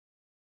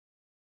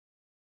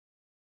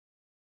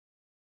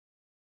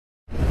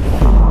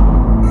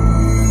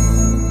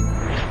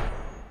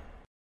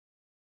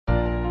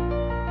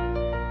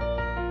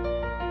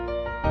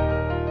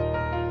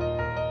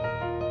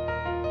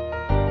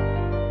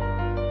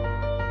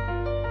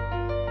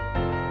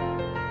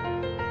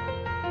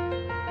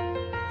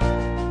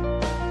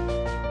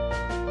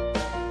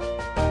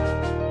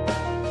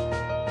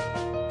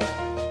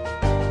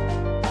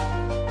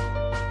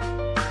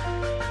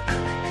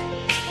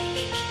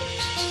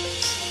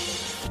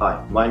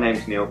Hi, my name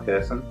is Neil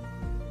Pearson.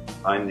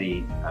 I'm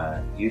the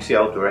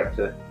UCL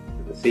Director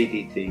for the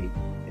CDT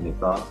in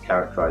Advanced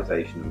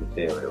Characterisation of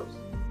Materials.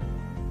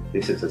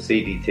 This is a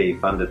CDT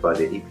funded by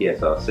the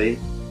EPSRC,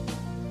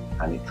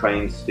 and it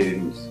trains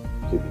students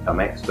to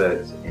become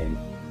experts in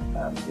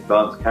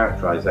advanced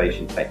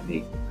characterisation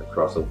technique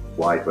across a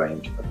wide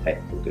range of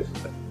technical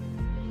disciplines.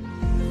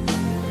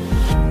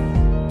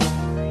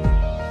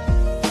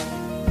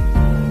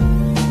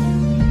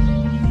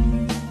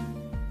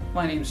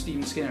 My name is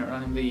Stephen Skinner.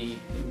 I'm the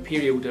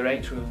Imperial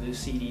Director of the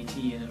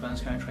CDT in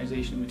Advanced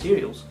Characterisation of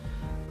Materials.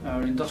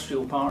 Our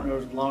industrial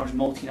partners, large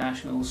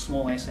multinationals,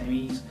 small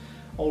SMEs,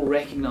 all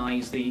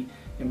recognise the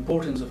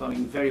importance of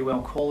having very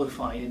well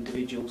qualified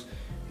individuals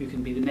who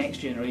can be the next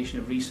generation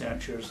of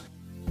researchers.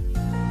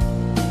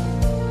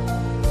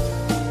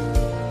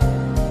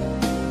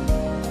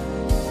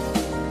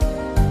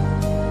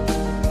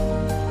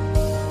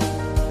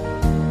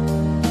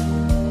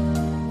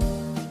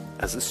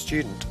 As a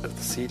student of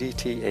the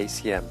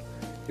CDT-ACM,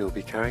 you will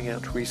be carrying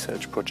out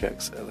research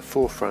projects at the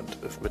forefront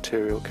of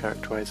material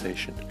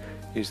characterisation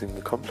using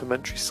the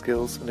complementary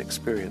skills and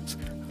experience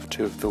of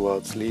two of the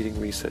world's leading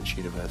research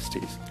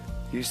universities,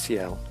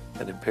 UCL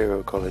and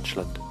Imperial College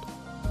London.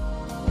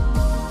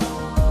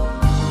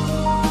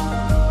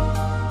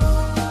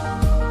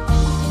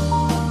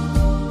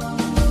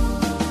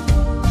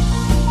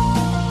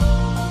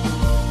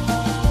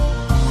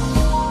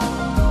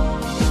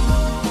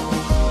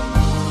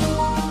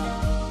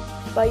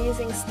 By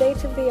using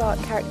state-of-the-art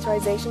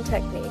characterization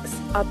techniques,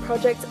 our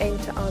projects aim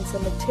to answer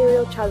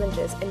material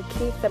challenges in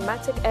key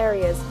thematic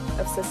areas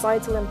of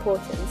societal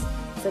importance,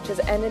 such as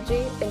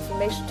energy,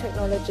 information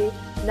technology,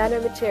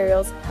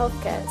 nanomaterials,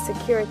 healthcare,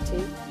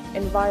 security,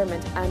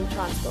 environment, and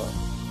transport.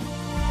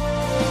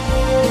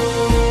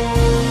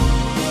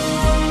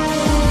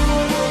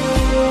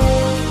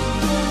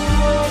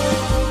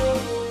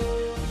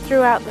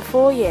 Throughout the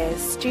 4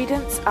 years,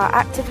 students are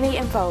actively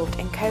involved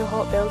in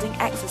cohort building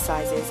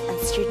exercises and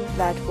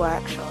student-led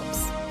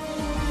workshops.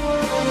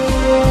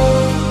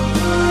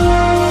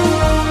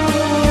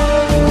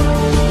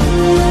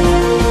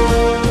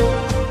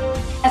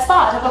 As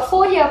part of a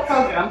 4-year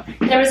program,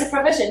 there is a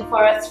provision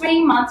for a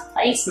 3-month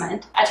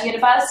placement at a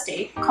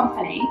university,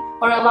 company,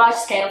 or a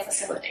large-scale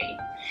facility.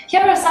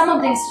 Here are some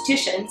of the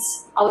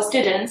institutions our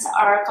students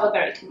are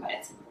collaborating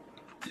with.